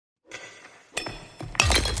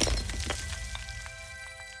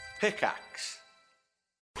Pickaxe.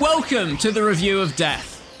 Welcome to the Review of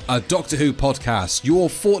Death, a Doctor Who podcast, your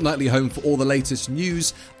fortnightly home for all the latest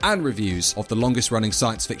news and reviews of the longest-running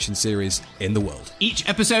science fiction series in the world. Each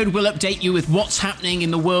episode will update you with what's happening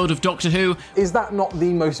in the world of Doctor Who. Is that not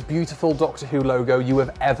the most beautiful Doctor Who logo you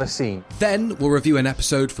have ever seen? Then we'll review an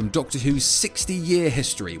episode from Doctor Who's 60-year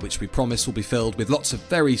history, which we promise will be filled with lots of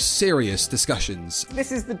very serious discussions.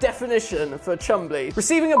 This is the definition for Chumbly.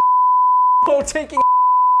 Receiving a or taking a.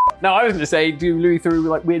 No, I was going to say, do Louis through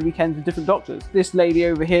like weird weekends with different doctors. This lady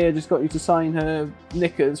over here just got you to sign her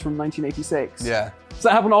knickers from 1986. Yeah. Does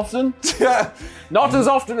that happen often? Not as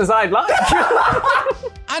often as I'd like.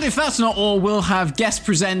 And if that's not all, we'll have guest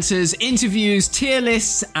presenters, interviews, tier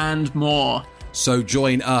lists, and more. So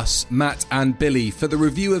join us, Matt and Billy, for the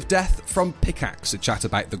Review of Death from Pickaxe, a chat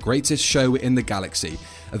about the greatest show in the galaxy.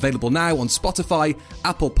 Available now on Spotify,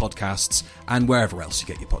 Apple Podcasts, and wherever else you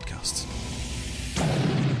get your podcasts.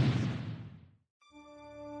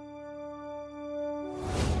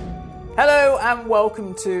 Hello and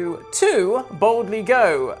welcome to Boldly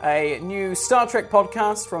Go, a new Star Trek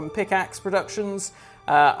podcast from Pickaxe Productions.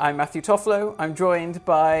 I'm Matthew Toffolo. I'm joined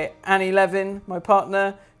by Annie Levin, my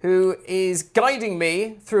partner, who is guiding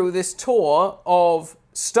me through this tour of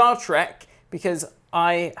Star Trek because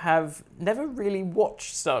I have never really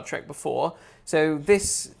watched Star Trek before. So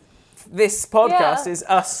this podcast is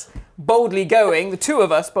us boldly going, the two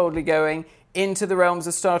of us boldly going into the realms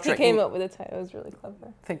of Star Trek. He came up with a title. It was really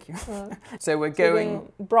clever. Thank you. So we're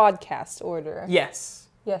going broadcast order. Yes.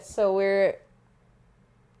 Yes. So we're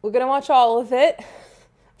gonna watch all of it,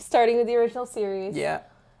 starting with the original series. Yeah.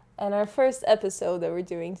 And our first episode that we're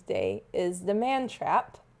doing today is The Man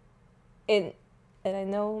Trap. And I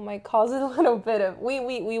know it might cause a little bit of we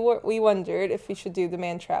wondered if we should do The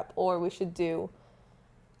Man Trap or we should do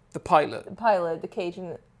the pilot, the Cage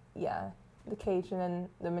and the Cage and then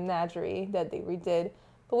the Menagerie that they redid.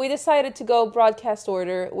 But we decided to go broadcast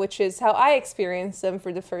order, which is how I experienced them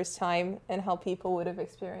for the first time and how people would have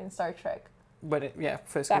experienced Star Trek. When it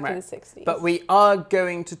first back came out. in the 60s. But we are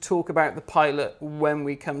going to talk about the pilot when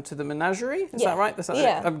we come to the Menagerie. Is that right?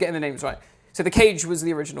 I'm getting the names right. So the Cage was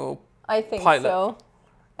the original I think pilot. So.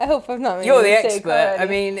 I hope I'm not. You're the expert. Already. I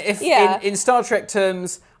mean, if in Star Trek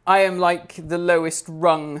terms, I am like the lowest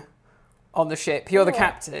rung on the ship. You're the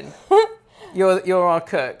captain. You're our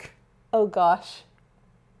cook. Oh gosh.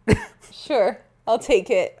 Sure, I'll take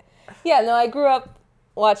it. Yeah, no, I grew up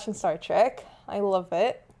watching Star Trek. I love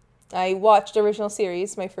it. I watched the original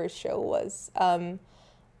series. My first show was, and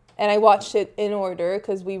I watched it in order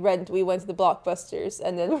because we went to the Blockbusters,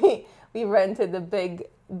 and then we rented the big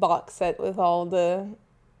box set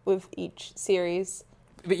with each series.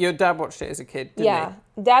 But your dad watched it as a kid, didn't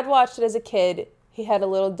he? Dad watched it as a kid. He had a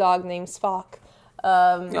little dog named Spock.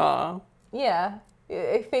 Yeah,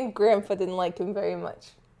 I think Grandpa didn't like him very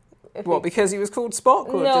much. Because he was called Spock?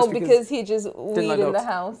 Or no, just because he just weed in the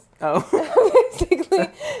house. Oh. Basically.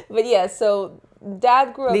 But yeah, so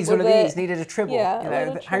Dad grew up Needs with one of it. these, needed a tribble.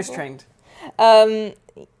 House trained. And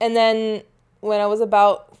then when I was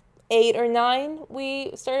about 8 or 9,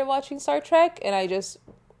 we started watching Star Trek, and I just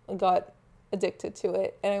got addicted to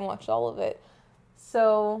it, and I watched all of it.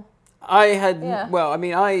 So I had,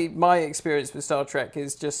 my experience with Star Trek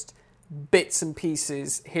is just bits and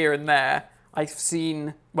pieces here and there. I've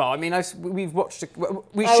seen, we've watched, I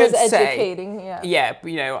was educating,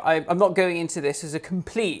 I'm not going into this as a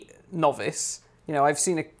complete novice. I've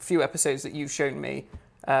seen a few episodes that you've shown me,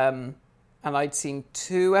 and I'd seen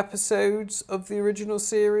 2 episodes of the original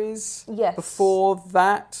series before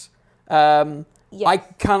that. Yes. I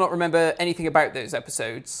cannot remember anything about those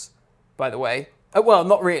episodes, by the way. Well,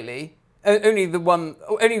 not really. Only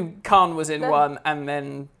Khan was in one, and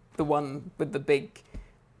then the one with the big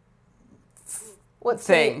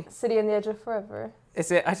thing. City on the Edge of Forever.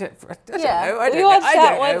 Is it? I don't know. We watched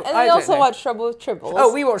that one, and we also watched Trouble with Tribbles.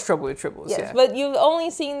 Oh, we watched Trouble with Tribbles, yes, but you've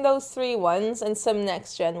only seen those 3 ones and some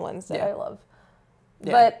next-gen ones that I love.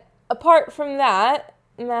 Yeah. But apart from that,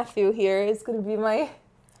 Matthew here is going to be my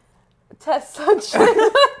test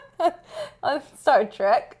subject on Star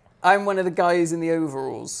Trek. I'm one of the guys in the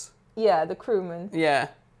overalls. Yeah, the crewman. Yeah.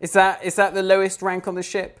 Is that the lowest rank on the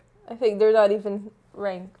ship? I think they're not even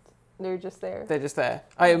ranked. They're just there. They're just there.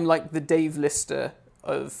 I am like the Dave Lister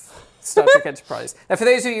of Star Trek Enterprise. Now, for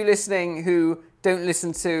those of you listening who don't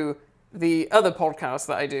listen to the other podcast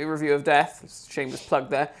that I do, Review of Death, shameless plug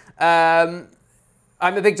there, I'm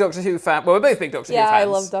a big Doctor Who fan. Well, we're both big Doctor Who fans. Yeah, I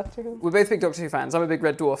love Doctor Who. We're both big Doctor Who fans. I'm a big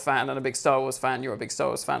Red Dwarf fan and a big Star Wars fan. You're a big Star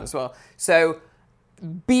Wars fan as well. So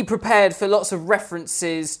be prepared for lots of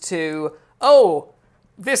references to,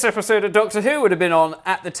 this episode of Doctor Who would have been on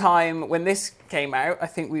at the time when this came out. I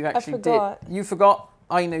think we actually forgot. did. You forgot?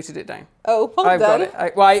 I noted it down. Oh, well I've done.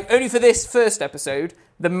 got it. Only for this first episode,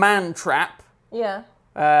 the Man Trap. Yeah.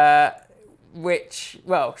 Which,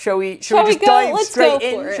 well, shall we just go? dive Let's straight go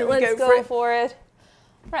in? for it. Shall we Let's go for it?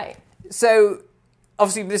 Right. So,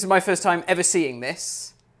 obviously, this is my first time ever seeing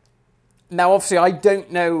this. Now, obviously, I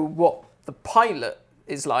don't know what the pilot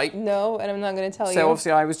is like. No, and I'm not going to tell you. So,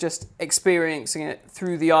 obviously, I was just experiencing it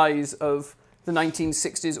through the eyes of the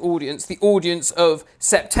 1960s audience, the audience of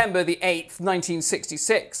September the 8th,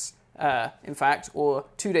 1966, in fact, or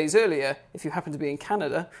 2 days earlier, if you happen to be in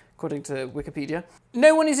Canada, according to Wikipedia.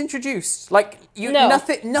 No one is introduced. Like, No.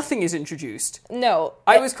 nothing is introduced. No.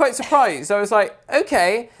 I was quite surprised. I was like,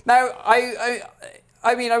 okay. Now,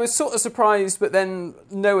 I mean, I was sort of surprised, but then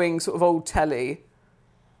knowing sort of old telly...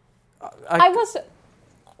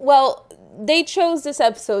 Well, they chose this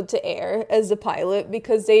episode to air as the pilot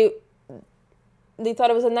because they thought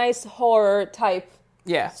it was a nice horror type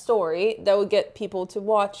story that would get people to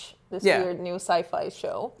watch this weird new sci-fi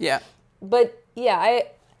show. Yeah. But yeah,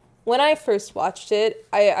 when I first watched it,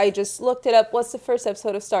 I just looked it up. What's the first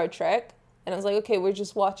episode of Star Trek? And I was like, okay, we're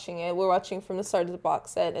just watching it. We're watching from the start of the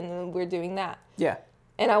box set, and then we're doing that. Yeah.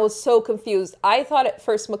 And I was so confused. I thought at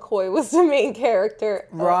first McCoy was the main character.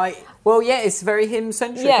 Right. Well, yeah, it's very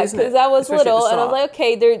him-centric, yeah, isn't it? because I was Especially at little, the and I was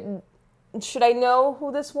start. like, okay, should I know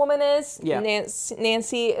who this woman is? Yeah.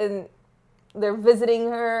 Nancy, and they're visiting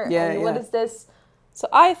her. Yeah, and what is this? So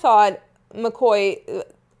I thought McCoy,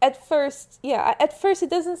 at first it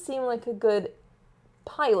doesn't seem like a good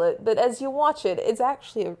pilot, but as you watch it, it's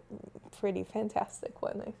actually a pretty fantastic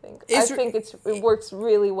one, I think. I think it works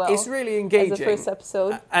really well. It's really engaging. As the first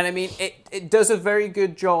episode. And I mean, it does a very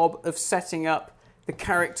good job of setting up the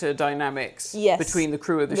character dynamics between the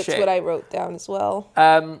crew of the ship. That's what I wrote down as well.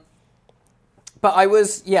 But I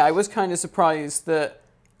was kind of surprised that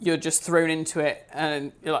you're just thrown into it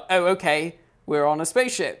and you're like, oh, okay, we're on a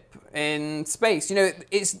spaceship in space. You know,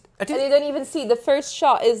 and you don't even see, the first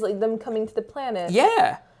shot is like them coming to the planet.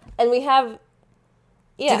 Yeah. And we have,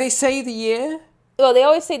 Do they say the year? Well, they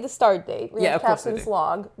always say the start date. We have of course they Captain's do.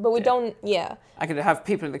 log, but we don't, I could have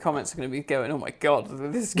people in the comments are going to be going, oh my God,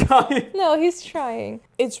 this guy. No, he's trying.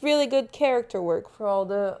 It's really good character work for all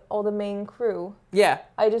the main crew. Yeah.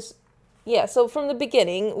 So from the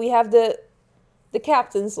beginning, we have the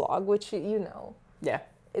Captain's log, which you know. Yeah.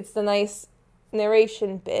 It's the nice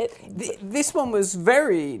narration bit. This one was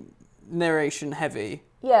very narration heavy.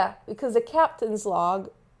 Yeah, because the Captain's log,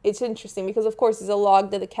 it's interesting because, of course, it's a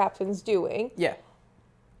log that the captain's doing. Yeah.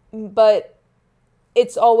 But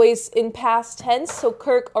it's always in past tense, so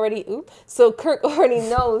Kirk already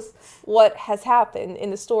knows what has happened in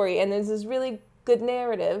the story. And there's this really good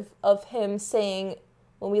narrative of him saying,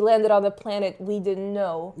 when we landed on the planet, we didn't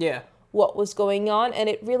know what was going on. And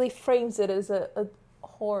it really frames it as a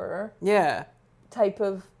horror type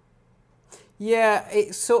of... Yeah,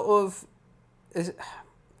 it's sort of...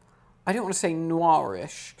 I don't want to say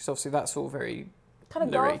noirish, because obviously that's all very kind of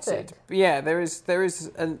narrated. gothic. But yeah, there is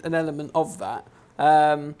an element of that.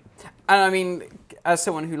 And I mean, as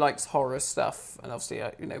someone who likes horror stuff, and obviously,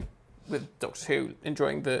 with Doctor Who,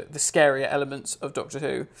 enjoying the scarier elements of Doctor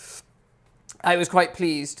Who, I was quite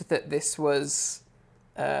pleased that this was,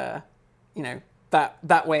 that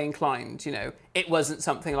way inclined. You know, it wasn't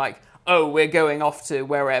something like, oh, we're going off to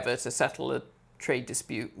wherever to settle a trade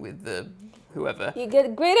dispute with the whoever. You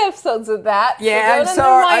get great episodes of that. Yeah, so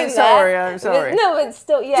I'm sorry. No, but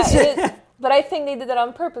still, yeah. But I think they did that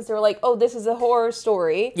on purpose. They were like, oh, this is a horror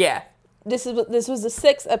story. Yeah. This was the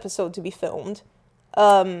 6th episode to be filmed.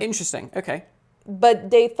 Interesting. Okay. But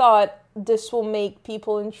they thought this will make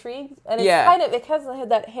people intrigued, and it has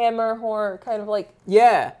that Hammer horror kind of like.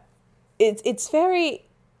 Yeah. It's very.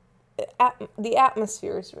 The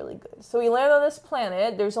atmosphere is really good. So we land on this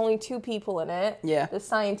planet. There's only 2 people in it. Yeah. The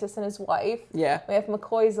scientist and his wife. Yeah. We have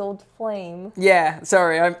McCoy's old flame. Yeah.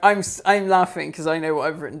 Sorry, I'm laughing because I know what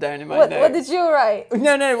I've written down in my notes. What did you write?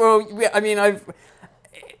 No. Well, I mean,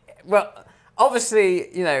 obviously,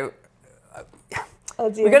 we're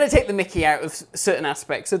going to take the mickey out of certain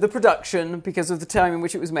aspects of the production because of the time in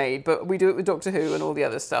which it was made. But we do it with Doctor Who and all the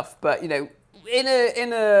other stuff. But in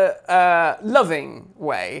a loving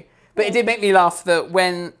way. But it did make me laugh that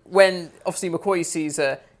when obviously McCoy sees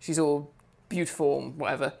her, she's all beautiful and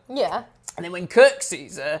whatever. Yeah. And then when Kirk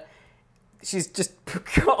sees her, she's just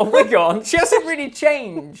got a wig on. She hasn't really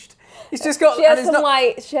changed. It's just got. She has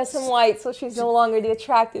some white, so she's no longer the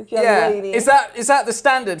attractive young lady. Is that the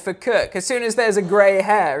standard for Kirk? As soon as there's a grey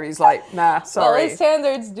hair, he's like, nah, sorry. Well, his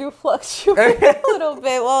standards do fluctuate a little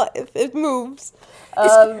bit. Well, if it moves.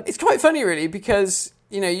 It's quite funny, really, because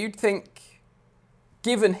you'd think,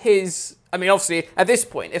 given his... I mean, obviously, at this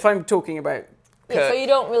point, if I'm talking about Kirk, so you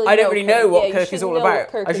don't really I don't really know Kirk. what Yeah, Kirk is all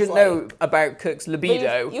about. I shouldn't know about Kirk's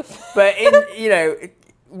libido. But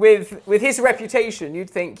with his reputation, you'd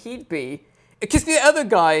think he'd be... Because the other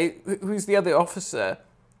guy, who's the other officer,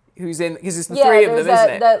 who's in... Because it's the three of them, isn't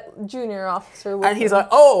it? that junior officer. And he's like,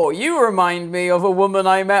 oh, you remind me of a woman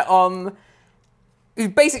I met on... Who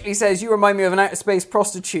basically says, you remind me of an outer space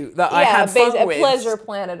prostitute that I had fun with. A Pleasure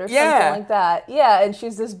Planet or something like that. Yeah, and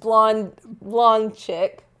she's this blonde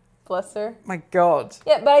chick. Bless her. My God.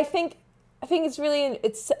 Yeah, but I think it's really...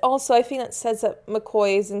 It's also, I think that sets up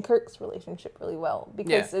McCoy's and Kirk's relationship really well.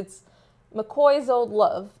 Because it's McCoy's old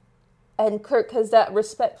love, and Kirk has that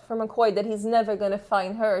respect for McCoy that he's never going to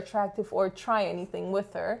find her attractive or try anything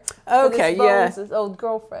with her. Okay, Bones, his old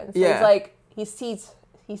girlfriend. So it's like, he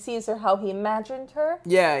sees her how he imagined her.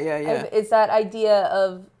 Yeah. It's that idea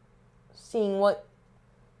of seeing what...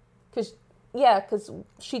 Because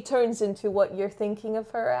she turns into what you're thinking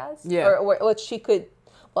of her as. Yeah. Or what she could...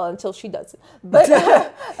 Well, until she doesn't. But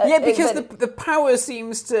because the power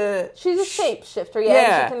seems to... She's a shapeshifter,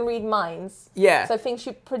 and she can read minds. Yeah. So I think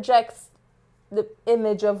she projects the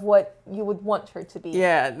image of what you would want her to be.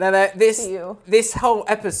 Yeah. Now, this whole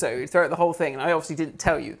episode, throughout the whole thing, and I obviously didn't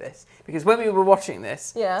tell you this, because when we were watching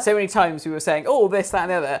this, so many times we were saying, oh, this, that,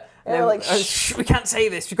 and the other. And then, like, shh, we can't say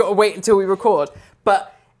this. We've got to wait until we record.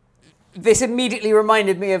 But this immediately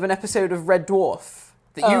reminded me of an episode of Red Dwarf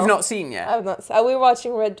that you've not seen yet. I've not seen. We're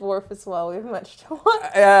watching Red Dwarf as well. We have much to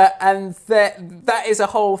watch. And that is a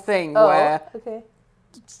whole thing where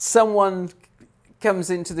someone comes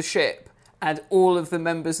into the ship and all of the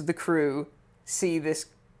members of the crew see this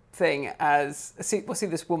thing see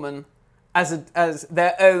this woman as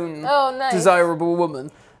their own desirable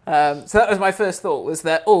woman. So that was my first thought, was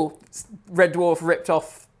that, Red Dwarf ripped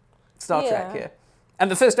off Star Trek here. And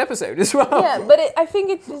the first episode as well. Yeah, but I think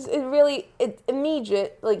it's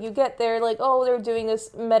immediate. Like, you get there, like, they're doing this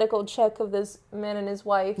medical check of this man and his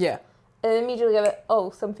wife. Yeah. And immediately you go,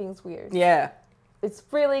 something's weird. Yeah. It's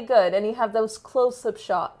really good. And you have those close-up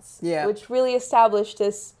shots. Yeah. Which really establish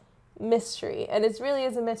this mystery. And it really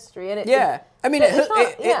is a mystery. And it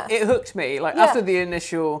hooked me. Like, after the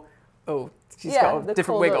initial, she's got a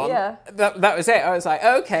different wig on. Yeah. That was it. I was like,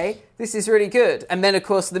 okay, this is really good. And then, of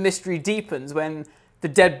course, the mystery deepens when the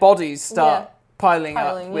dead bodies start piling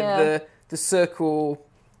up with the circle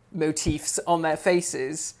motifs on their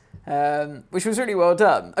faces, which was really well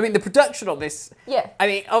done. I mean, the production on this... Yeah. I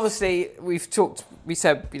mean, obviously, we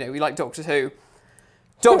said, we like Doctor Who.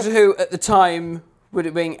 Doctor Who, at the time, would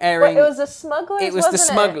have been airing... Well, it was The Smugglers, It was The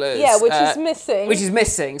Smugglers. Yeah, which is missing. Which is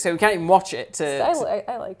missing, so we can't even watch it.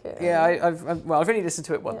 I like it. Yeah, I've only listened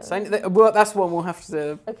to it once. Yeah. That's one we'll have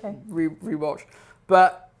to rewatch.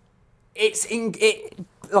 But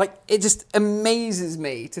it just amazes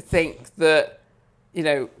me to think that,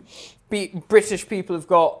 British people have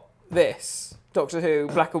got this, Doctor Who,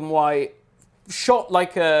 black and white, shot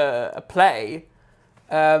like a play,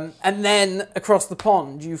 and then across the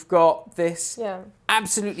pond you've got this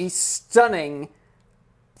absolutely stunning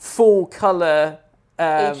full colour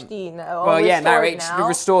HD now.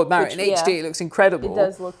 Restored now in HD. It looks incredible. It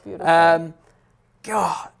does look beautiful.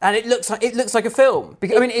 God, and it looks like a film.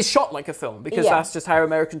 It's shot like a film because that's just how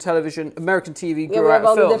American TV grew out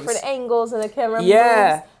of films. All the different angles and the camera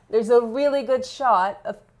moves. There's a really good shot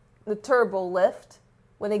of the turbo lift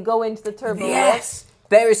when they go into the turbo lift.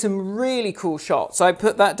 There is some really cool shots. I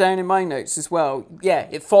put that down in my notes as well. Yeah,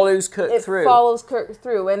 it follows Kirk through. It follows Kirk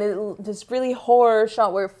through, and this really horror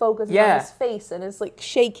shot where it focuses on his face and it's like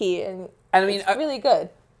shaky and it's really good.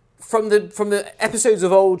 From the episodes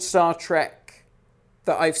of old Star Trek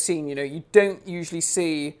that I've seen, you don't usually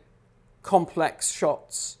see complex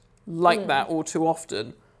shots like that all too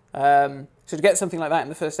often. So to get something like that in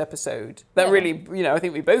the first episode, that really, I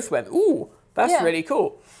think we both went, ooh, that's really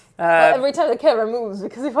cool. Every time the camera moves,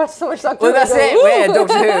 because we've watched so much Doctor Who. Well, that's it.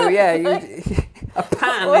 Doctor Who, a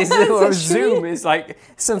pan or a zoom is like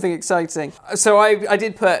something exciting. So I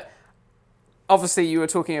did put, obviously you were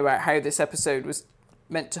talking about how this episode was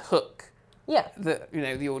meant to hook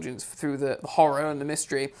the audience through the horror and the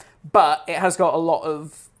mystery, but it has got a lot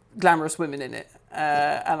of glamorous women in it,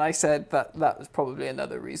 and I said that was probably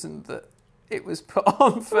another reason that it was put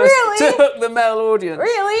on first to hook the male audience.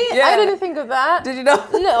 Really? Yeah. I didn't think of that. Did you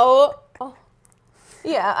not? No. Oh.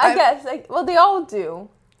 Yeah, I guess. They all do.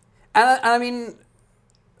 And I mean,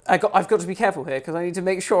 I've got to be careful here because I need to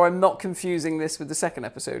make sure I'm not confusing this with the second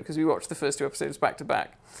episode because we watched the first two episodes back to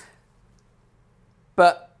back.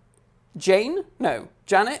 But Janet.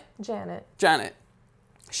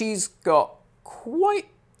 She's got quite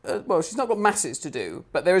she's not got masses to do,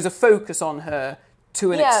 but there is a focus on her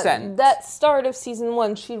to an extent. That start of season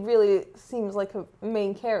 1, she really seems like a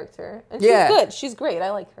main character. And she's good. She's great.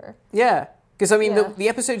 I like her. Yeah. Because, I mean, the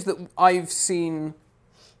episodes that I've seen,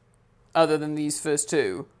 other than these first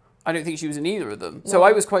 2, I don't think she was in either of them. So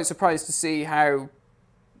I was quite surprised to see how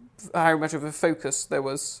much of a focus there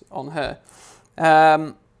was on her.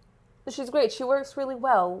 She's great. She works really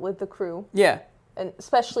well with the crew. Yeah. And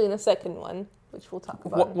especially in the second one, which we'll talk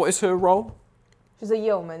about. What is her role? She's a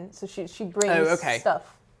yeoman, so she brings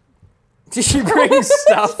stuff. She brings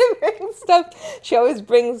stuff. She brings stuff. She always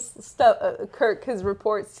brings stuff. Kirk his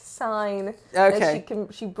reports to sign. Okay.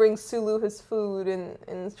 And she brings Sulu his food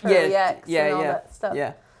and Charlie X and all that stuff.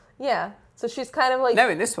 Yeah. Yeah. So she's kind of like... No,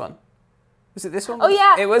 in this one. Was it this one? Oh,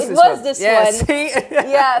 yeah. It was this one. Yeah, See?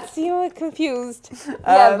 Yeah, see, I'm confused.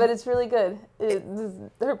 Yeah, but it's really good.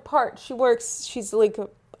 Her part, she's like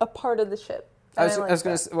a part of the ship. I was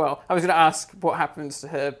going to ask what happens to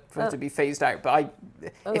her for her to be phased out, but I'm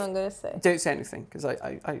not going to say. Don't say anything, because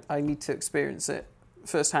I need to experience it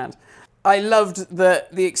firsthand. I loved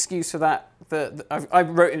the excuse for that. I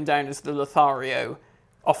wrote him down as the Lothario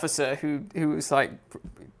officer who was like,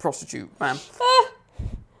 prostitute, man.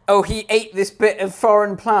 Oh, he ate this bit of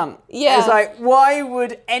foreign plant. Yeah. It's like, why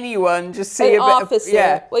would anyone just see a bit of...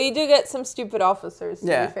 Yeah. Well, you do get some stupid officers, to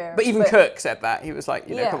be fair. But even Kirk said that. He was like,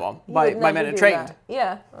 come on, my men are trained. That.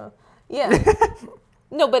 Yeah. Yeah.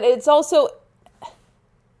 No, but it's also...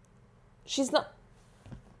 She's not...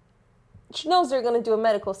 She knows they're going to do a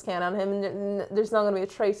medical scan on him, and there's not going to be a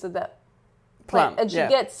trace of that plant. And she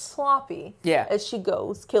gets sloppy as she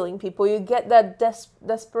goes, killing people. You get that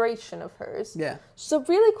desperation of hers. Yeah. She's a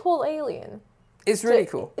really cool alien. It's really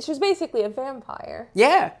cool. She's basically a vampire.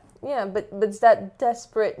 Yeah. Yeah, but it's that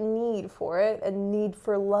desperate need for it, and need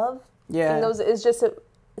for love. Yeah. And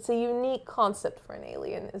it's a unique concept for an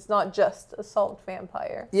alien. It's not just a salt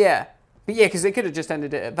vampire. Yeah. But because they could have just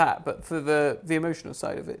ended it at that, but for the emotional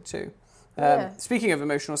side of it too. Speaking of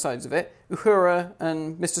emotional sides of it, Uhura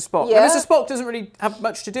and Mr. Spock. Yeah. Now, Mr. Spock doesn't really have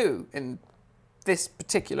much to do in this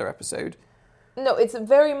particular episode. No, it's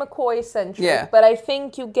very McCoy-centric, but I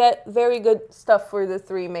think you get very good stuff for the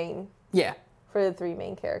three main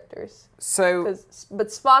characters. But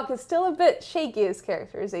Spock is still a bit shaky as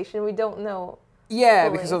characterization. We don't know. Yeah,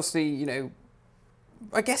 fully. Because obviously,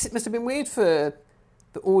 I guess it must have been weird for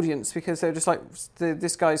the audience, because they're just like,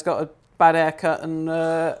 this guy's got a bad haircut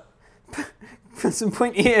and some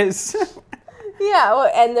pointy ears. Yeah,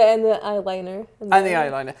 well, and the eyeliner. And the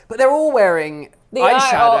eyeliner. But they're all wearing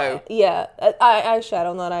eyeshadow.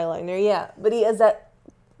 Eyeshadow, not eyeliner, yeah. But he has that...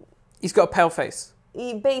 He's got a pale face.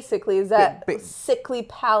 He basically is that sickly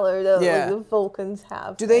pallor that the Vulcans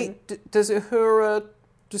have. Does Uhura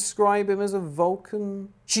describe him as a Vulcan?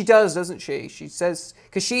 She does, doesn't she? She says...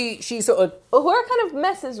 Because she sort of... Uhura kind of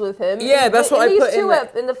messes with him. Yeah, that's what I put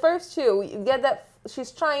in in the first two, you get that...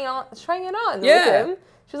 She's trying it on with him.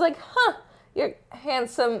 She's like, your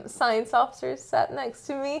handsome science officer sat next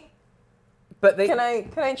to me. But can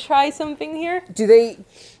I try something here? Do they...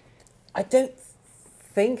 I don't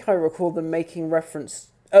think I recall them making reference...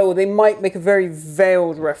 Oh, they might make a very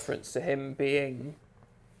veiled reference to him being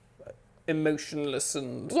emotionless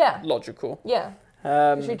and logical. Yeah.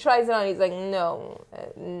 She tries it on, he's like, no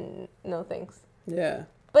thanks. Yeah.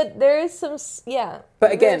 But there is some,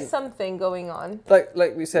 But again, there's something going on.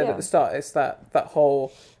 Like we said at the start, it's that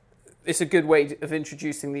whole... It's a good way of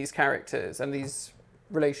introducing these characters and these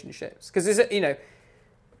relationships. Because,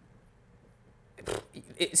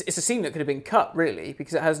 it's a scene that could have been cut, really,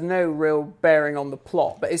 because it has no real bearing on the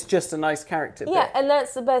plot, but it's just a nice character bit. And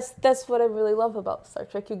that's the best. That's what I really love about Star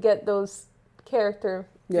Trek. You get those character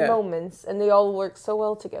moments, and they all work so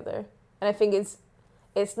well together. And I think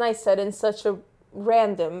it's nice that in such a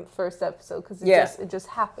random first episode, because it just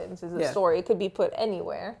happens as a story. It could be put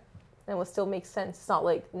anywhere and it will still make sense. It's not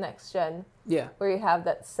like Next Gen, where you have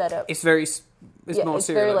that setup. It's more serialized.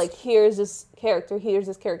 Very like, here's this character.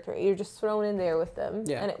 You're just thrown in there with them,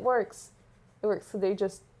 and it works. So they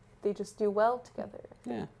just do well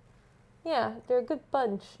together. Yeah, they're a good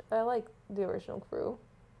bunch. I like the original crew.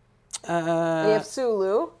 They have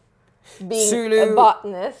Sulu being a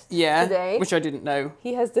botanist today. Which I didn't know.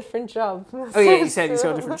 He has different job. Oh yeah, he said he's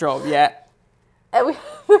got a different job, And we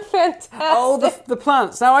have fantastic. Oh, the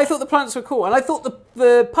plants. Now, I thought the plants were cool, and I thought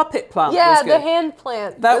the puppet plant was good. Yeah, the hand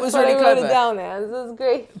plant. That was really clever. I wrote it down as. It was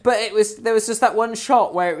great. But there was just that one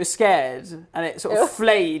shot where it was scared, and it sort of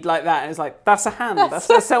flayed like that, and it's like, that's a hand. That's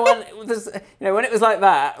someone... when it was like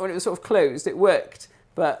that, when it was sort of closed, it worked.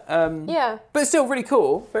 But but it's still really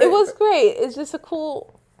cool. It was great. It's just a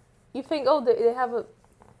cool... You think, they have a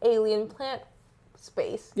alien plant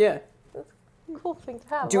space. Yeah. Cool thing to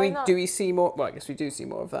have. Do Why we not? do we see more? Well, I guess we do see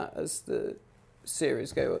more of that as the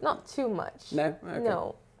series go. Not too much. No. Okay.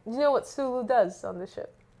 No. Do you know what Sulu does on the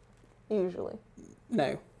ship? Usually.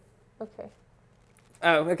 No. Okay.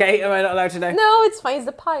 Oh, okay. Am I not allowed to know? No, it's fine. He's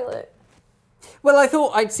the pilot. Well, I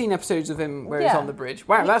thought I'd seen episodes of him where he's Yeah. on the bridge.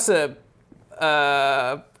 Wow, that's a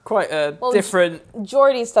quite a Well, different.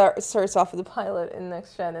 Geordi starts off as the pilot in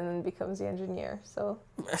Next Gen and then becomes the engineer. So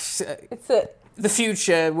it's The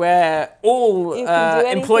future where all You can do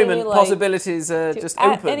anything employment you like. possibilities are just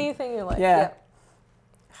open. anything you like. Yeah.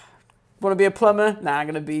 Want to be a plumber? Nah, I'm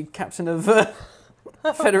going to be captain of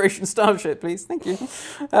Federation Starship, please. Thank you.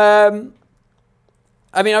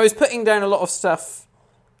 I mean, I was putting down a lot of stuff,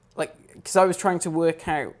 like, because I was trying to work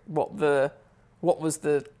out what was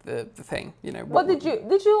the thing, you know. What did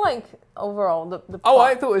you like overall the plot? Oh,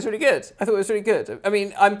 I thought it was really good. I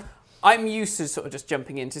mean, I'm used to sort of just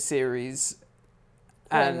jumping into series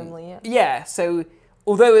and Randomly, yeah. Yeah, so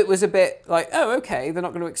although it was a bit like, oh, okay, they're not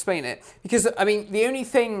going to explain it, because I mean, the only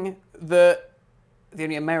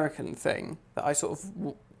American thing that I sort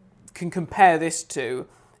of can compare this to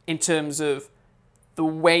in terms of the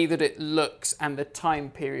way that it looks and the time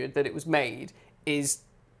period that it was made is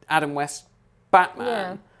Adam West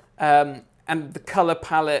Batman. And the colour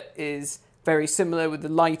palette is very similar with the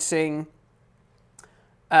lighting.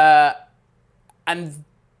 And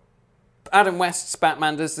Adam West's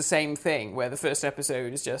Batman does the same thing, where the first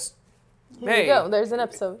episode is just, Here you go. There's an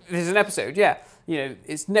episode. There's an episode, yeah. You know,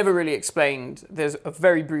 it's never really explained. There's a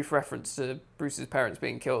very brief reference to Bruce's parents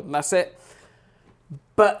being killed, and that's it.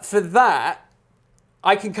 But for that,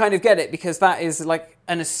 I can kind of get it, because that is like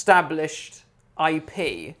an established IP,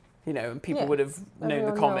 you know, and people Yeah. would have known the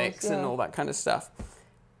Everyone comics knows, and yeah. all that kind of stuff.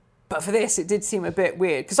 But for this, it did seem a bit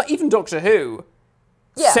weird, because like, even Doctor Who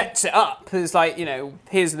sets it up as like, you know,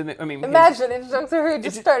 here's the. I mean, Imagine if Doctor Who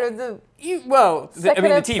just started the. the Second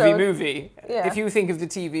TV episode. movie. Yeah. If you think of the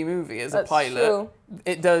TV movie as That's a pilot, true.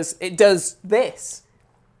 it does this,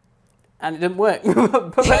 and it didn't work, but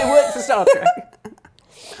it worked for Star Trek.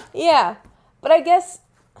 Yeah, but I guess.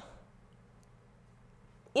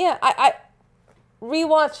 Yeah, I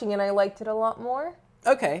rewatching it, I liked it a lot more.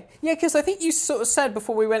 Okay, yeah, because I think you sort of said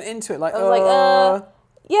before we went into it, like, I was like,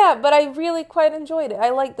 yeah, but I really quite enjoyed it. I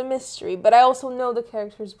like the mystery, but I also know the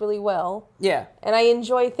characters really well. yeah, And I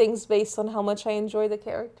enjoy things based on how much I enjoy the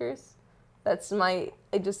characters. That's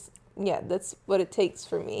that's what it takes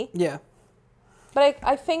for me. yeah, But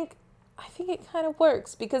I think it kind of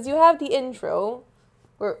works, because you have the intro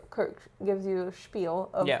where Kirk gives you a spiel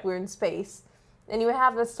of we're in space, and you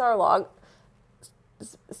have the Starlog.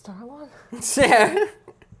 Starlog? yeah.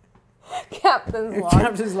 Captain's log.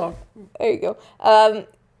 Captain's log. There you go.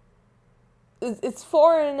 It's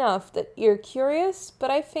foreign enough that you're curious,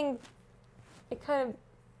 but I think it kind of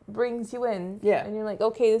brings you in. Yeah. And you're like,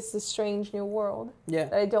 okay, this is a strange new world Yeah,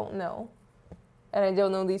 that I don't know. And I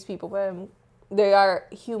don't know these people, but they are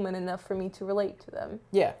human enough for me to relate to them.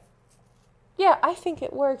 yeah. Yeah, I think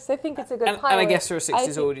it works. I think it's a good pilot. And I guess for a 60s I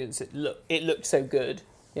think- audience, it looked so good,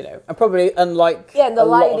 you know, and probably unlike Yeah, the a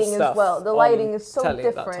lot of lighting as stuff well. The on lighting is so telly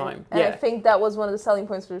at that different. time. And I Yeah, think that was one of the selling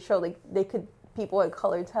points for the show. People had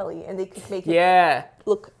color telly, and they could make it yeah,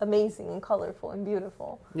 look amazing and colorful and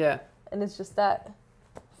beautiful. yeah. And it's just that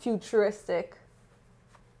futuristic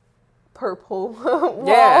purple wall.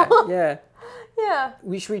 Yeah, yeah. Yeah.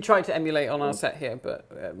 We tried to emulate on our set here, but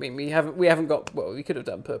I mean, we haven't got. Well, we could have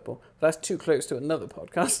done purple, but that's too close to another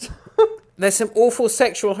podcast. There's some awful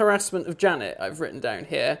sexual harassment of Janet I've written down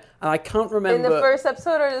here, and I can't remember. In the first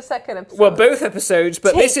episode or the second episode? Well, both episodes,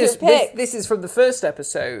 but Take this is your pick. this is from the first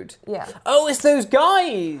episode. Yeah. Oh, it's those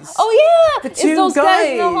guys. Oh yeah. the two it's those guys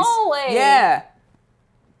in the hallway. Yeah.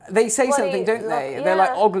 They say Bloody- something, don't they? yeah. They're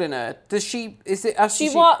like ogling her. Does she? Is it? She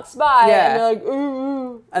walks by Yeah. and they're like,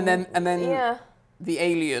 ooh. And then Yeah. the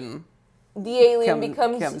alien. The alien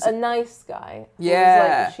comes- becomes a nice guy. who's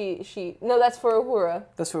Yeah. Like she. No, that's for Uhura.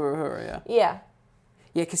 That's for Uhura, yeah. Yeah.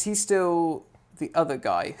 Yeah, because he's still the other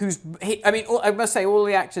guy who's. I mean, I must say, all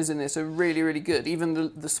the actors in this are really, really good.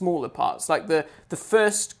 Even the smaller parts, like the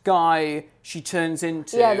first guy she turns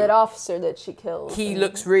into. Yeah, that officer that she kills. He and-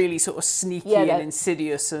 looks really sort of sneaky Yeah, and that-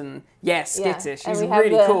 insidious and skittish. and He's we have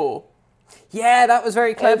really the- cool. Yeah, that was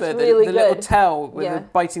very clever. It's really the little good. tell with Yeah. the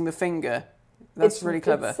biting the finger. That's really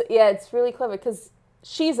clever. It's really clever because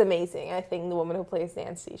she's amazing. I think the woman who plays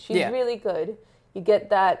Nancy, she's Yeah. really good. You get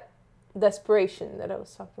that desperation that I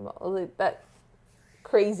was talking about, like that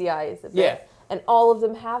crazy eyes. A bit. Yeah. And all of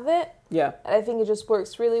them have it, Yeah. and I think it just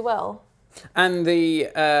works really well. And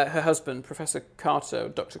her husband, Professor Carter,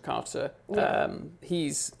 Dr. Carter,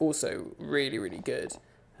 he's also really, really good.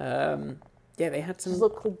 Yeah, they had some... just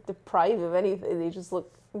look like deprived of anything. They just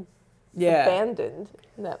look Yeah. abandoned,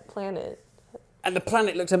 that planet. And the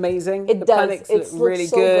planet looked amazing. It the does. planets It looked looks really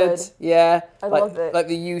so good. good. Yeah. I love it. Like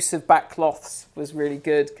the use of backcloths was really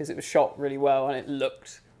good because it was shot really well and it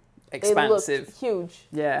looked expansive. It looked huge.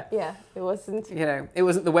 Yeah. Yeah, it wasn't... You know, it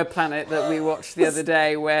wasn't the Web Planet that we watched the other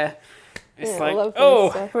day where it's Yeah, I like,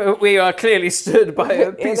 love that we are clearly stood by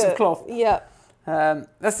a piece of it- cloth. Yeah.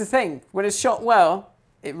 That's the thing. When it's shot well,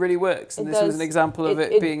 it really works. And It this was does. an example of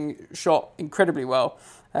it It- being shot incredibly well.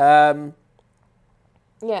 Yeah,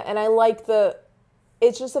 and I like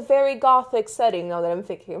it's just a very gothic setting now that I'm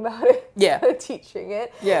thinking about it. Yeah. Teaching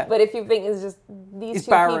it. Yeah. But if you think it's just these It's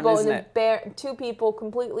two barren, people isn't in it? two people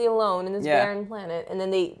completely alone in this Yeah. barren planet, and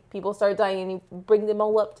then people start dying, and you bring them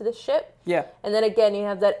all up to the ship, Yeah. and then again you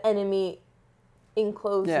have that enemy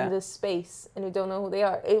enclosed Yeah. in this space, and you don't know who they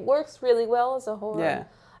are. It works really well as a horror. Yeah.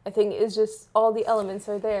 I think it's just all the elements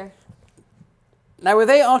are there. Now, were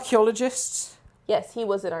they archaeologists? Yes, he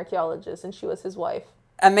was an archaeologist, and she was his wife.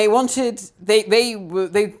 And they wanted, did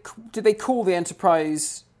they call the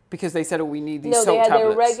Enterprise because they said, oh, we need these No, salt they had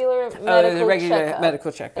tablets? their regular checkup.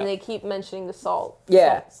 medical checkup. And they keep mentioning the salt.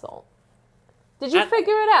 Yeah. Salt. Did you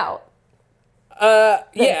figure it out?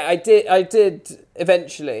 Yeah, I did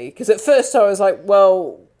eventually. Because at first I was like,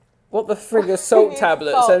 well, what the frig are salt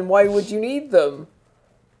tablets Salt. and why would you need them?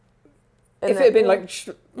 And If it had been like,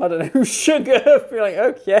 I don't know, sugar, I'd be like,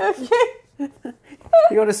 okay.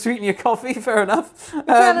 You want to sweeten your coffee? Fair enough.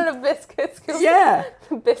 Canada biscuits. Yeah.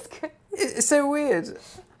 Biscuit. It's so weird.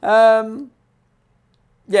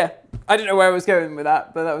 Yeah, I don't know where I was going with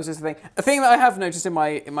that, but that was just a thing. A thing that I have noticed in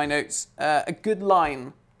my notes, a good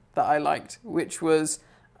line that I liked, which was,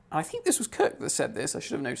 I think this was Kirk that said this, I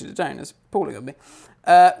should have noted it down, it's appalling of me,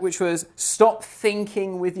 which was, stop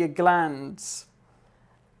thinking with your glands.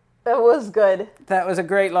 That was good. That was a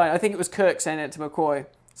great line. I think it was Kirk saying it to McCoy.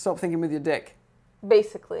 Stop thinking with your dick.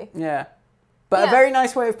 Basically. Yeah. But a Yeah. very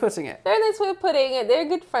nice way of putting it. They're a nice way of putting it. They're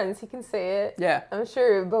good friends. He can say it. Yeah. I'm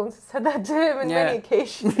sure Bones has said that to him on many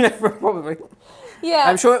occasions. Yeah, probably. Yeah.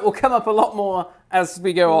 I'm sure it will come up a lot more as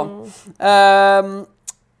we go on.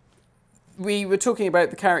 We were talking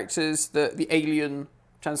about the characters that the alien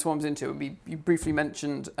transforms into, and you briefly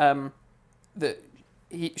mentioned that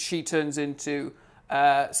she turns into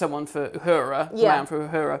someone for Uhura, a man for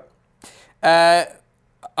Uhura.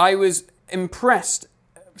 I was impressed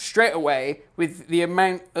straight away with the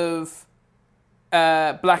amount of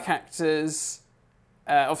black actors,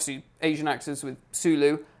 obviously Asian actors with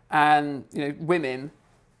Sulu, and women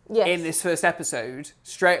in this first episode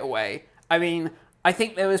straight away. I mean, I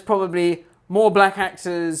think there was probably more black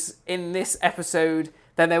actors in this episode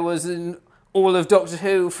than there was in all of Doctor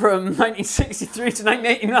Who from 1963 to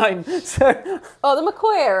 1989. So, the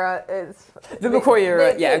McCoy era is... The McCoy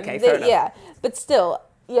era, fair enough. Yeah, but still,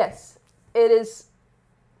 yes, it is...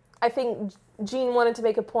 I think Gene wanted to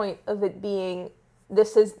make a point of it being,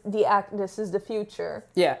 this is the future.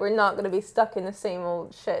 Yeah. We're not going to be stuck in the same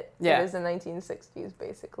old shit Yeah. that is the 1960s,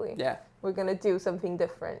 basically. Yeah. We're going to do something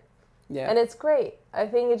different. Yeah. And it's great. I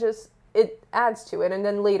think it adds to it. And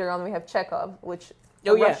then later on we have Chekhov, which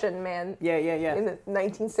a Russian man in the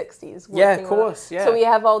 1960s. Yeah, of course, yeah. So we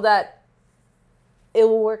have all that, it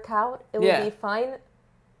will work out, it will Yeah. be fine.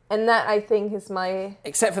 And that, I think, is my...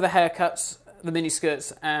 Except for the haircuts, the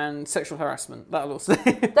miniskirts, and sexual harassment. That'll all stay.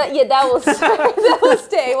 That will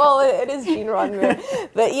stay. Well, it is Gene Roddenberry.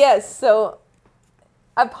 But yes, so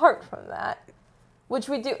apart from that, which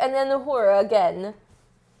we do, and then the horror again.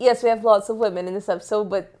 Yes, we have lots of women in this episode,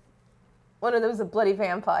 but one of them is a bloody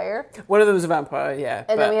vampire. One of them is a vampire, yeah.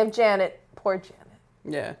 And then we have Janet, poor Janet.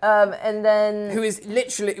 Yeah. And then... Who is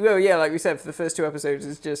literally, well, yeah, like we said, for the first two episodes,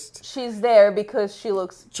 is just... She's there because she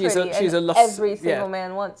looks pretty, she's and a lost... every single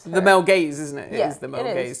man wants her. The male gaze, isn't it? It Yeah, is the male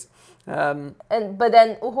it gaze. is. But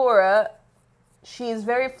then Uhura, she's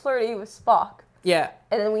very flirty with Spock. Yeah.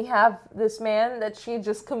 And then we have this man that she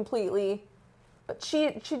just completely... But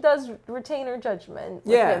she does retain her judgment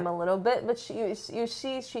with him a little bit. But you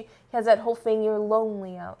see, she has that whole thing, you're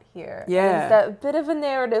lonely out here. Yeah. And it's that bit of a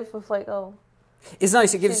narrative of like, oh... It's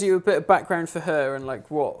nice, it gives you a bit of background for her and like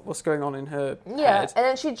what's going on in her head. And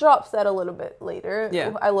then she drops that a little bit later.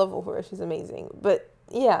 Yeah. I love Uhura, she's amazing. But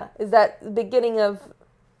yeah, is that the beginning of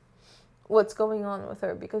what's going on with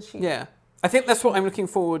her? Because she... Yeah. I think that's what I'm looking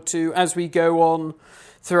forward to as we go on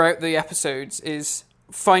throughout the episodes, is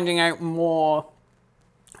finding out more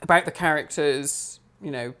about the characters,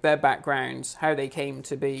 their backgrounds, how they came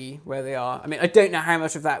to be where they are. I mean, I don't know how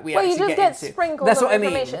much of that we actually get into. Well, you just get sprinkles That's of what I mean.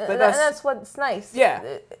 information, But and that's what's nice.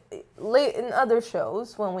 Yeah. Late in other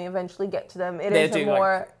shows, when we eventually get to them, it They is do, a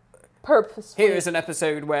more purposefully. Here is an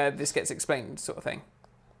episode where this gets explained, sort of thing.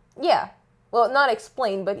 Yeah. Well, not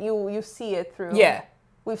explained, but you see it through. Yeah.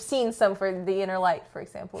 We've seen some for The Inner Light, for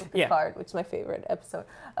example, with Yeah. Picard, which is my favorite episode.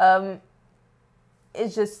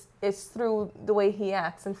 It's through the way he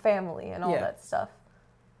acts and family and all Yeah. that stuff.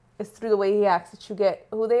 It's through the way he acts that you get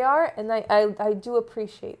who they are, and I do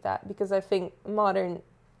appreciate that, because I think modern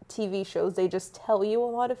TV shows, they just tell you a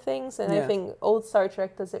lot of things, and Yeah. I think old Star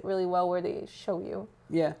Trek does it really well, where they show you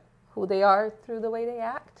Yeah. who they are through the way they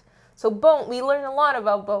act. So we learn a lot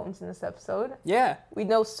about Bones in this episode. Yeah. We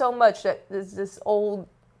know so much that there's this old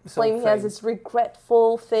flame. He has Something. this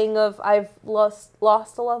regretful thing of, I've lost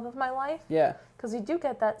the love of my life. Yeah. Because you do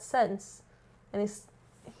get that sense. And he's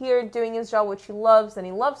here doing his job, which he loves, and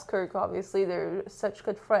he loves Kirk, obviously. They're such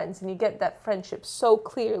good friends, and you get that friendship so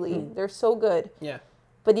clearly. They're so good. Yeah.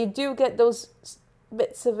 But you do get those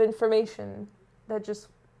bits of information that just,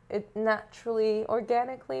 it naturally,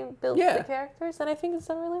 organically builds Yeah. the characters, and I think it's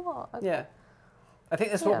done really well. Yeah. I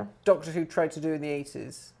think that's Yeah. what Doctor Who tried to do in the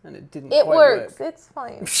 80s, and it didn't It quite works. work. It's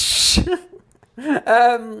fine.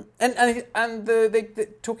 And they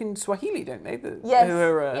talk in Swahili, don't they? Yes.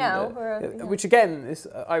 Uhura Yeah, and, Uhura, yeah. Which again is,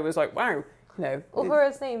 I was like, wow, you know.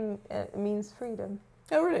 Uhura's name means freedom.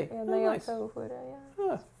 Oh really? Yeah, Oh, nice. Naoto Uhura, yeah. Oh,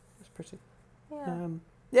 that's pretty. Yeah.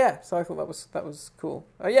 Yeah, so I thought that was cool.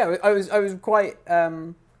 Yeah, I was quite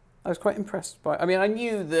impressed by. I mean, I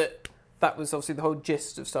knew that was obviously the whole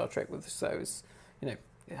gist of Star Trek with the shows. You know,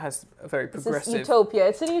 it has a very It's progressive. this utopia.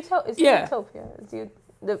 It's a utopia. Yeah.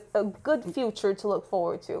 It's a good future to look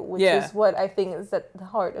forward to, which Yeah. is what I think is at the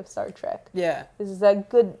heart of Star Trek. Yeah. This is that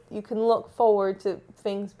good. You can look forward to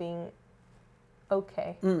things being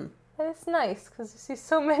okay. And it's nice because you see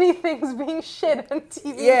so many things being shit on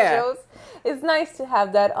TV Yeah. shows. It's nice to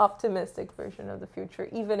have that optimistic version of the future,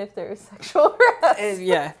 even if there is sexual harassment.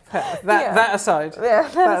 Yeah. Yeah. That aside. Yeah,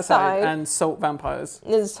 that aside. And salt vampires.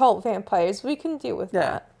 There's salt vampires. We can deal with Yeah.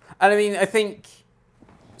 that. And I mean, I think,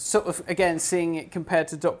 sort of, again, seeing it compared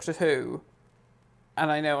to Doctor Who,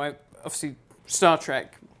 and I know, obviously, Star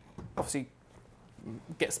Trek, obviously,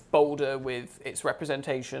 gets bolder with its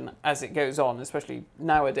representation as it goes on, especially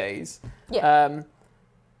nowadays. Yeah.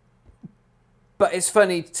 But it's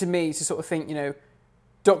funny to me to sort of think, you know,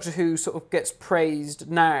 Doctor Who sort of gets praised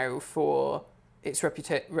now for its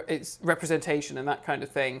representation and that kind of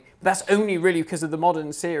thing. But that's only really because of the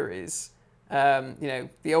modern series. You know,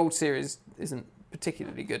 the old series isn't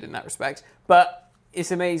particularly good in that respect. But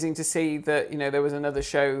it's amazing to see that, you know, there was another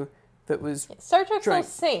show that was... Star Trek's no Drink.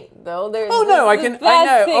 saint, though. There's Oh no, I there's know.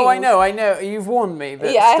 bad Oh, I things. know. You've warned me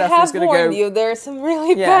that Yeah, I stuff is have going to warned go. you. There are some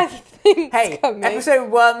really Yeah. bad things Hey, coming. episode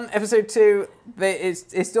 1, episode 2,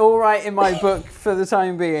 it's all right in my book for the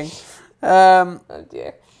time being. Oh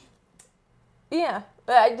dear. Yeah,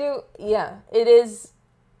 but I do. Yeah, it is.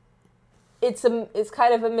 It's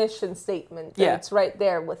kind of a mission statement. Yeah. It's right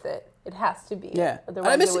there with it. It has to be. Yeah, and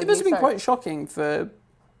Otherwise it would must have been Star quite Trek. shocking for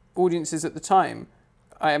audiences at the time,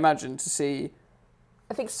 I imagine, to see.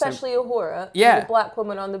 I think especially Uhura, Yeah. the black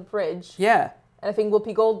woman on the bridge. Yeah, And I think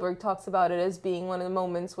Whoopi Goldberg talks about it as being one of the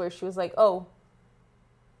moments where she was like, "Oh,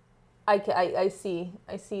 I see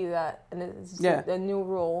that, and it's just Yeah. a new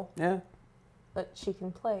role yeah. that she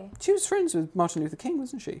can play." She was friends with Martin Luther King,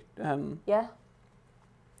 wasn't she? Yeah,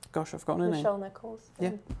 Gosh, I've forgotten her Michelle Nichols.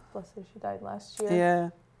 Yeah. Bless her, she died last year. name. Yeah,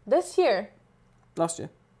 This year. last year.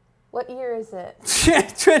 What year is it?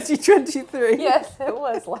 2023. Yes, it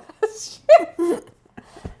was last year.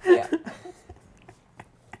 Yeah.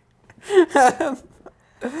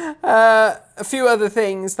 A few other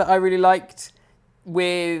things that I really liked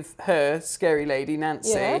with her, Scary Lady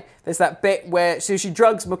Nancy. Yeah. There's that bit where she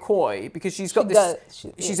drugs McCoy because she's got She this.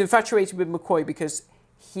 does. She's infatuated with McCoy because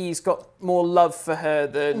he's got more love for her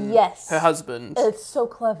than Yes. her husband. It's so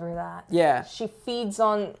clever that. Yeah. She feeds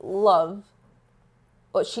on love.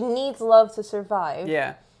 But she needs love to survive.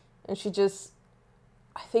 Yeah. And she just,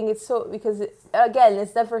 I think it's so, because again,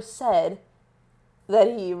 it's never said that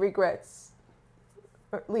he regrets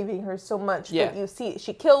leaving her so much. Yeah. But you see,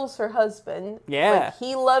 she kills her husband. Yeah. Like,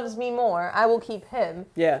 he loves me more. I will keep him.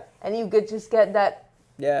 Yeah. And you could just get that.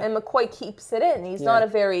 Yeah. And McCoy keeps it in. He's Yeah. not a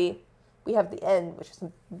very, we have the end, which is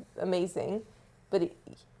amazing. But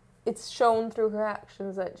it's shown through her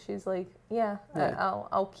actions that she's like, yeah.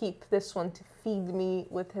 I'll keep this one to feed me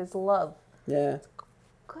with his love. Yeah.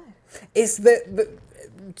 Good. It's the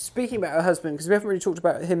speaking about her husband, because we haven't really talked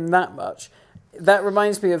about him that much. That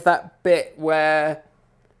reminds me of that bit where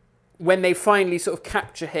when they finally sort of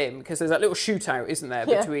capture him, because there's that little shootout, isn't there,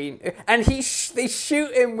 Yeah. between... And they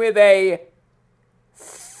shoot him with a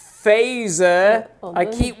phaser. Oh, I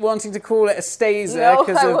no. keep wanting to call it a staser No,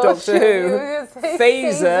 because I of will Doctor shoot Who. you. You're gonna say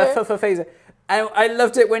Phaser phaser. for phaser. And I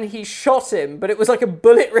loved it when he shot him, but it was like a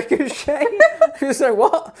bullet ricochet. It was like,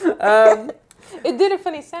 what? It did a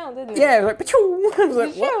funny sound, didn't it? Yeah, it was like, "Pachoo!" I was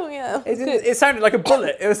like, what? Yeah. It sounded like a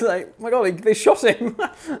bullet. It was like, oh my God, they shot him.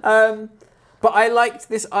 But I liked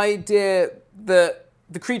this idea that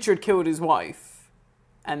the creature had killed his wife,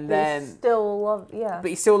 and then Still love, yeah. but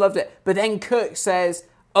he still loved it. But then Kirk says,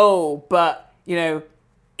 "Oh, but you know,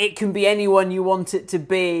 it can be anyone you want it to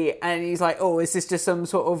be," and he's like, "Oh, is this just some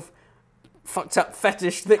sort of fucked up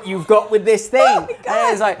fetish that you've got with this thing?" Oh my God.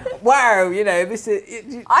 And it's like, wow, you know, this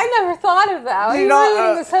is. I never thought of that. You You're not,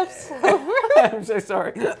 reading this episode. I'm so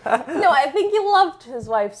sorry. No, I think he loved his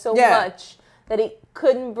wife so Yeah. much that he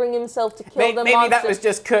couldn't bring himself to kill the Maybe monster. that was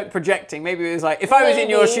just Kirk projecting. Maybe it was like, if I was in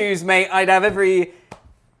your Maybe. shoes, mate, I'd have every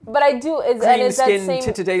But I do, and green it's that skinned same.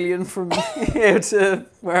 Titidalian from here to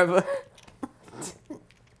wherever.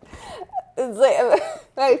 It's like,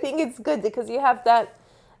 I think it's good because you have that.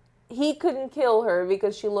 He couldn't kill her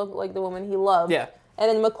because she looked like the woman he loved. Yeah. And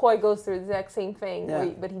then McCoy goes through the exact same thing, Yeah.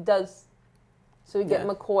 but he does. So we get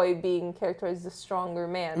Yeah. McCoy being characterized as the stronger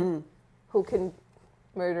man who can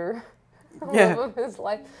murder the Yeah. love of his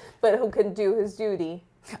life, but who can do his duty.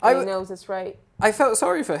 I And he w- knows it's right. I felt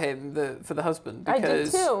sorry for him, for the husband, I did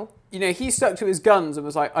because too. you know he stuck to his guns and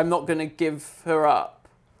was like, "I'm not going to give her up."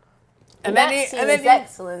 And that scene is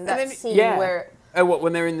excellent. That scene where what,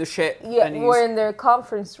 when they're in the ship? yeah, and he's, we're in their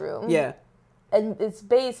conference room. yeah. And it's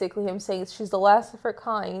basically him saying she's the last of her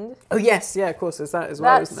kind. Oh yes, yeah, of course. There's that as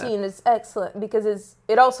well, That isn't there? scene is excellent because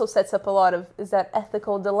it also sets up a lot of that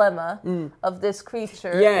ethical dilemma of this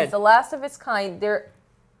creature. Yeah. It's the last of its kind. They're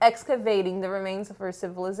excavating the remains of her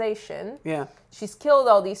civilization. Yeah, She's killed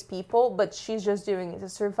all these people, but she's just doing it to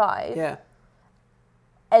survive. yeah,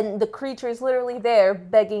 And the creature is literally there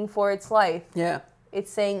begging for its life. yeah, It's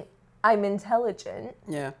saying, I'm intelligent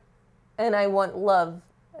yeah. and I want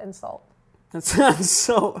and salt. That sounds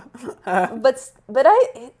so. But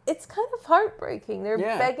it's kind of heartbreaking. They're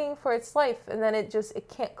Yeah. begging for its life, and then it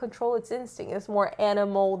can't control its instinct. It's more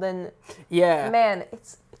animal than Yeah, man.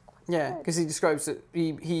 yeah. Because he describes it.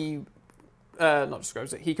 He not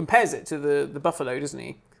describes it. He compares it to the buffalo, doesn't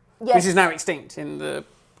he? Yes. Which is now extinct in the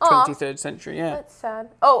Aw. 23rd century. Yeah. That's sad.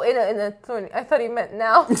 Oh, in a thorny. I thought he meant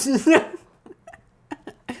now.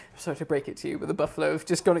 Sorry to break it to you, but the buffalo have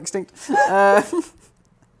just gone extinct.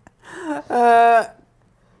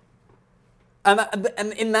 And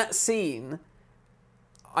in that scene,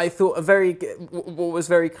 I thought what was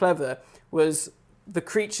very clever was the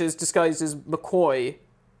creature's disguised as McCoy,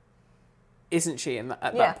 isn't she? At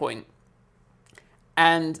Yeah. that point,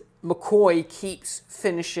 and McCoy keeps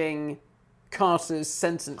finishing Carter's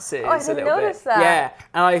sentences. Oh, I a didn't little notice bit. that. Yeah,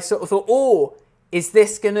 and I sort of thought, oh, is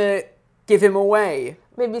this gonna give him away?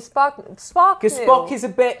 Maybe Spock. Because knew. Spock is a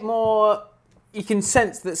bit more. You can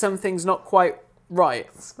sense that something's not quite right.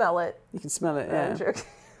 Smell it. You can smell it. No, I'm Yeah,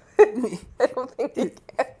 joking. I don't think he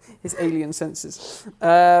can. his alien senses.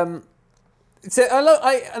 So and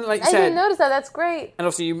like you I said, didn't notice that. That's great. and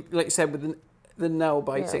obviously you like you said with the nail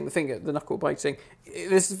biting, Yeah. the knuckle biting.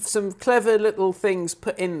 There's some clever little things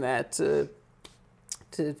put in there to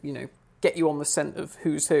get you on the scent of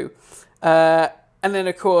who's who. And then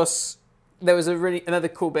of course there was another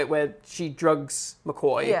cool bit where she drugs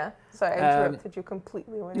McCoy. Yeah. Sorry, I interrupted you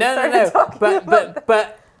completely when you No, started talking about that.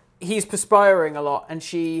 but he's perspiring a lot, and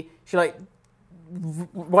she like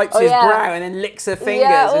wipes his yeah. brow and then licks her fingers.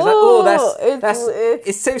 Yeah, It's like, oh, ooh, that's it's-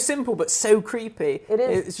 it's so simple but so creepy. It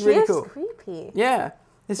is. It's She really is cool. creepy. Yeah,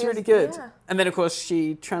 it's She's- really good. yeah. And then of course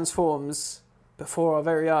she transforms before our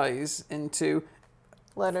very eyes into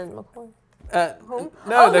Leonard McCoy. no,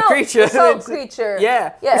 Oh, the creature. The salt It's- creature.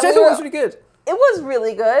 Yeah, Yeah, which I we thought were- was really good. It was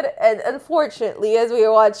really good, and unfortunately, as we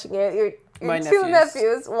were watching it, your My two nephews.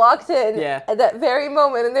 nephews walked in Yeah. at that very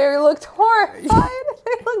moment, and they looked horrified.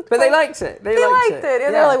 But they liked it. They liked it.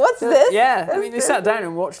 and they were like, "What's this?" Yeah, I What's mean, they this?" sat down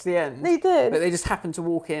and watched the end. They did. But they just happened to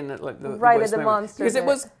walk in at like the Right worst at the moment. monster because it bit.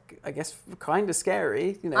 was, I guess, kind of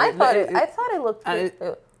scary. You know, I thought it looked and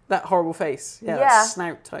good. that horrible face, Yeah. that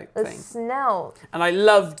snout type The thing. snout. And I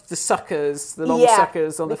loved the suckers, the long Yeah,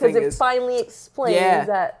 suckers on the because fingers. it finally explains Yeah.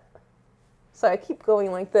 that. So I keep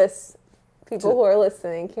going like this. People who are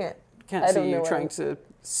listening can't. Can't I see don't you know trying what to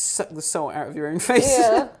suck the salt out of your own face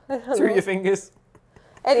Yeah. through your fingers.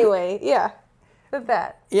 Anyway, yeah. With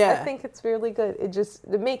that. Yeah. I think it's really good.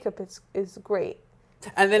 The makeup is great.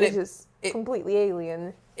 And then It's just completely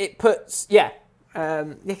alien. it puts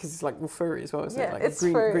because it's like furry as well, isn't Yeah, it? Like it's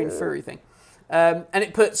a green furry thing. And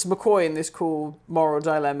it puts McCoy in this cool moral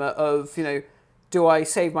dilemma of, do I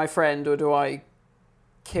save my friend or do I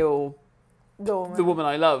kill the woman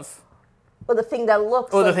I love. Or the thing that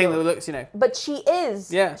looks Or the like thing her. that looks, you know. But she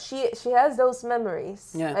is. Yeah. She has those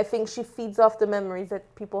memories. Yeah. I think she feeds off the memories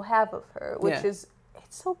that people have of her, which Yeah. it's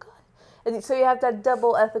so good. And so you have that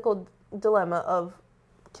double ethical dilemma of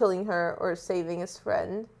killing her or saving his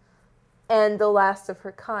friend, and the last of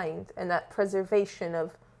her kind, and that preservation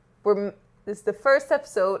of this is the first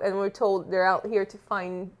episode, and we're told they're out here to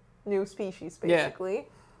find new species, basically.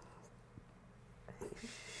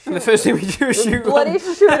 And the first thing we do is shoot Bloody one.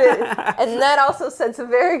 shoot it. And that also sets a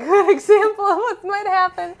very good example of what might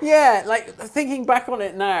happen. Yeah, like thinking back on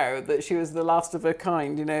it now that she was the last of her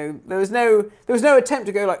kind, you know, there was no attempt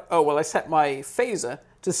to go like, oh well, I set my phaser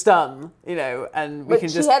to stun, you know, and we But can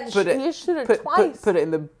she just had to put it you shoot her twice. put it in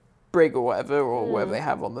the brig or whatever they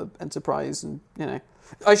have on the Enterprise, and you know,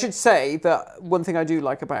 I should say that one thing I do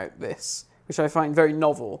like about this, which I find very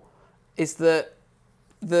novel, is that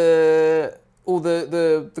all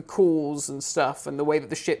the calls and stuff and the way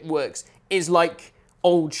that the ship works is like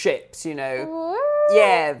old ships, you know.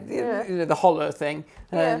 Yeah. You know, the holler thing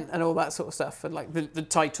and all that sort of stuff, and like the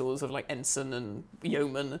titles of like ensign and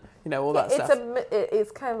yeoman, you know, all that stuff.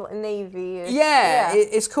 It's kind of like Navy.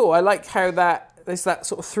 It's cool. I like how there's that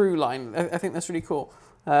sort of through line. I think that's really cool.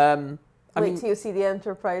 Wait till you see the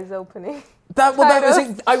Enterprise opening. That was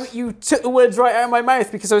it. You took the words right out of my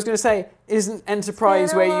mouth, because I was going to say, isn't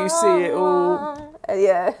Enterprise where you see it all?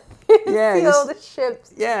 Yeah. Yeah, see all the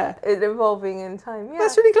ships. Yeah. Evolving in time. Yeah.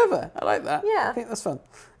 That's really clever. I like that. Yeah. I think that's fun.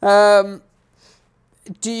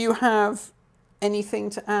 Do you have anything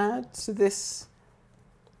to add to this?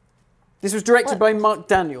 This was directed by Mark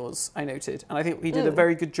Daniels, I noted, and I think he did a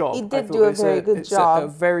very good job. He did do a very good job. A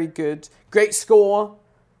very good, great score.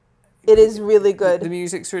 It is really good. The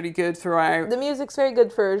music's really good throughout. The music's very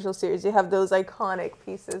good for original series. You have those iconic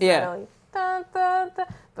pieces. Yeah. That are like, dun, dun, dun,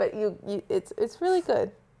 but it's really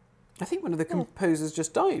good. I think one of the composers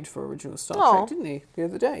just died for original Star Oh. Trek, didn't he? The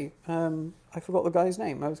other day. I forgot the guy's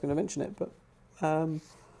name. I was going to mention it, but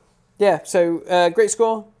yeah. So great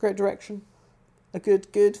score, great direction, a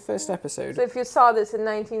good first episode. So if you saw this in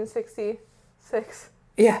 1966,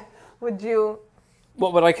 Yeah. would you?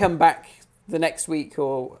 What, would I come back the next week,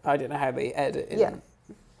 or I don't know how they aired it? Yeah.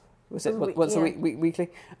 Was it We- once a yeah. week, weekly?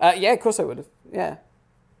 Yeah, of course I would have. Yeah.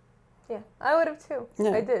 Yeah, I would have too.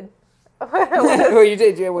 Yeah. I did. Well, you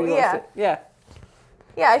did, yeah, when you Yeah. watched it. Yeah.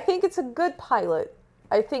 Yeah, I think it's a good pilot.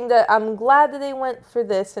 I think that I'm glad that they went for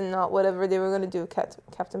this and not whatever they were going to do with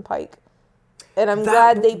Captain Pike. And I'm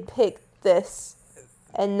glad they picked this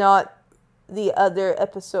and not the other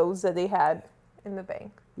episodes that they had in the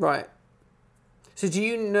bank. Right. So do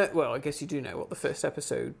you know, well, I guess you do know what the first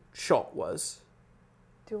episode shot was,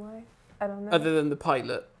 Do I? I don't know. other than the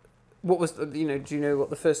pilot. What was, do you know what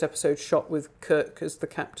the first episode shot with Kirk as the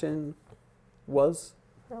captain was?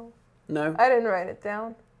 No. No? I didn't write it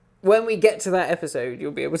down. When we get to that episode,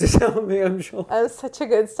 you'll be able to tell me, I'm sure. I'm such a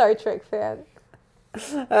good Star Trek fan.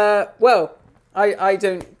 Well, I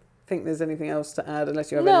don't think there's anything else to add,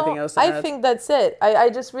 unless you have anything else to add. I think that's it. I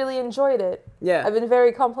just really enjoyed it. Yeah. I've been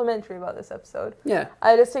very complimentary about this episode. Yeah.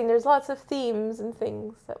 I just think there's lots of themes and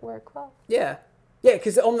things that work well. Yeah. Yeah,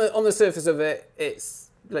 because on the surface of it, it's,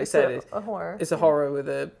 like I said, a horror. it's a horror with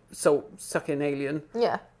a salt-sucking alien.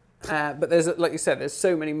 Yeah. But there's, like you said, there's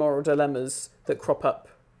so many moral dilemmas that crop up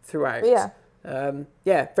throughout. Yeah.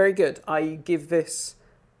 Yeah, very good. I give this...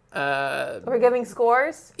 We're giving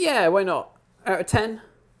scores? yeah, why not? Out of 10?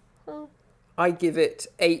 I give it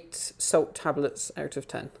 8 salt tablets out of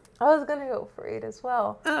 10. I was going to go for 8 as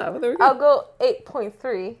well. Ah, well, there we go. I'll go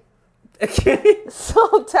 8.3. Okay.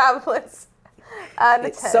 Salt tablets out of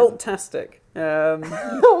 10. It's salt-tastic.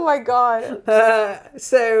 Oh my god.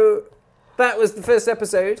 So that was the first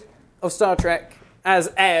episode of Star Trek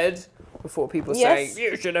as aired, before people Yes. say,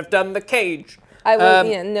 you should have done the cage. I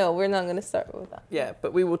will, no, we're not going to start with that. Yeah,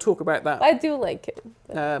 but we will talk about that. I do like it.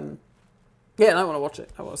 But Yeah, and I want to watch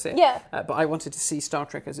it. I want to see it. Yeah. But I wanted to see Star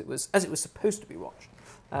Trek as it was supposed to be watched,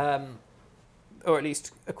 or at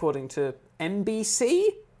least according to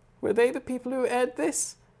NBC. Were they the people who aired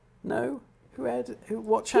this? No.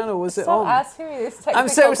 What channel was it Stop on? asking me this technical I'm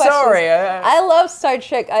so questions. sorry. I love Star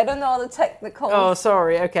Trek. I don't know all the technical. Oh,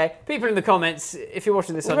 sorry. Okay, people in the comments, if you're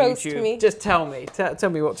watching this on Roast YouTube, me. just tell me. Tell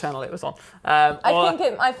me what channel it was on.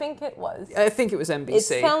 I think it was. I think it was NBC.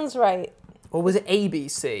 It sounds right. Or was it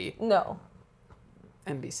ABC? No.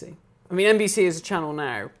 NBC. I mean, NBC is a channel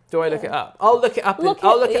now. Do I look it up? I'll look it up.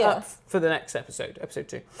 I'll look it up for the next episode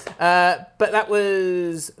 2. But that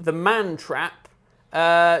was The Man Trap.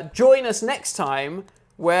 Join us next time,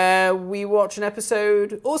 where we watch an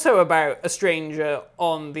episode also about a stranger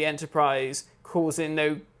on the Enterprise causing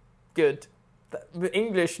no good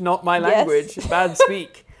English, not my Yes. language. Bad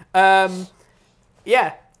speak.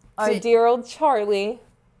 Yeah. Our dear old Charlie.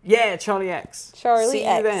 Yeah, Charlie X. Charlie see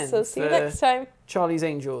X. You then So see you for next time. Charlie's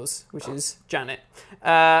Angels, which is Janet.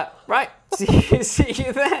 Right. See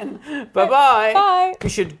you then. Bye-bye. Bye. We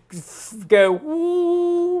should go.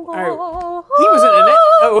 Woo. Oh. He wasn't in it.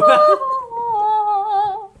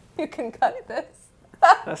 Oh. You can cut this.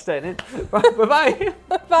 That's staying in. Bye-bye.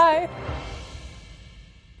 Bye.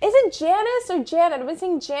 Is it Janice or Janet? I've been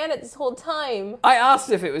saying Janet this whole time. I asked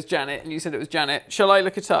if it was Janet, and you said it was Janet. Shall I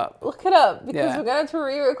look it up? Look it up, because Yeah. we're going to have to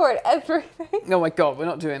re-record everything. Oh my God, we're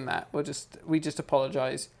not doing that. We just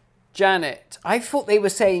apologise. Janet. I thought they were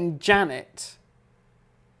saying Janet.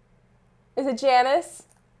 Is it Janice?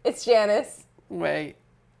 It's Janice. Wait.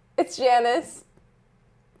 It's Janice.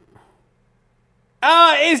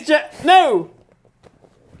 Ah, it is No!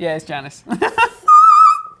 Yeah, it's Janice.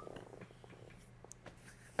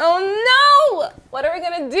 Oh no! What are we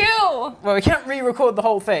gonna do? Well, we can't re-record the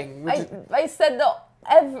whole thing. I said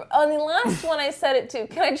on the last one I said it to.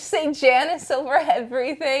 Can I just say Janice over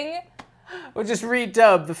everything? We'll just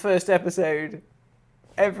redub the first episode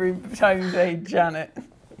every time you say Janet.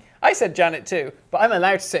 I said Janet too, but I'm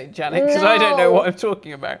allowed to say Janet because I don't know what I'm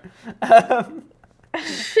talking about.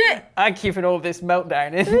 Shit! I'm keeping all this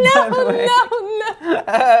meltdown in. No.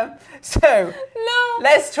 So, No.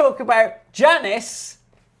 let's talk about Janice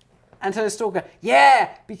and her stalker. Yeah,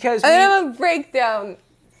 because I have a breakdown.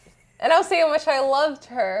 And I'll say how much I loved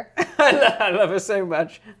her. I love her so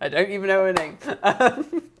much. I don't even know her name.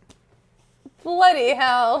 Bloody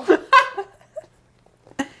hell.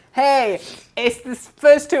 Hey, it's the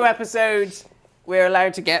first 2 episodes. We're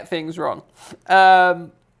allowed to get things wrong. Yeah.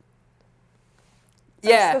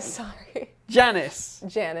 I'm so sorry. Janice.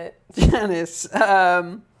 Janet. Janice.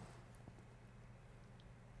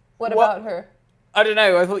 What about her? I don't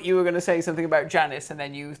know. I thought you were going to say something about Janice, and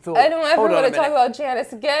then you thought. I don't ever "Hold on want a to talk minute." about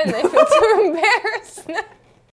Janice again. I feel too embarrassed now.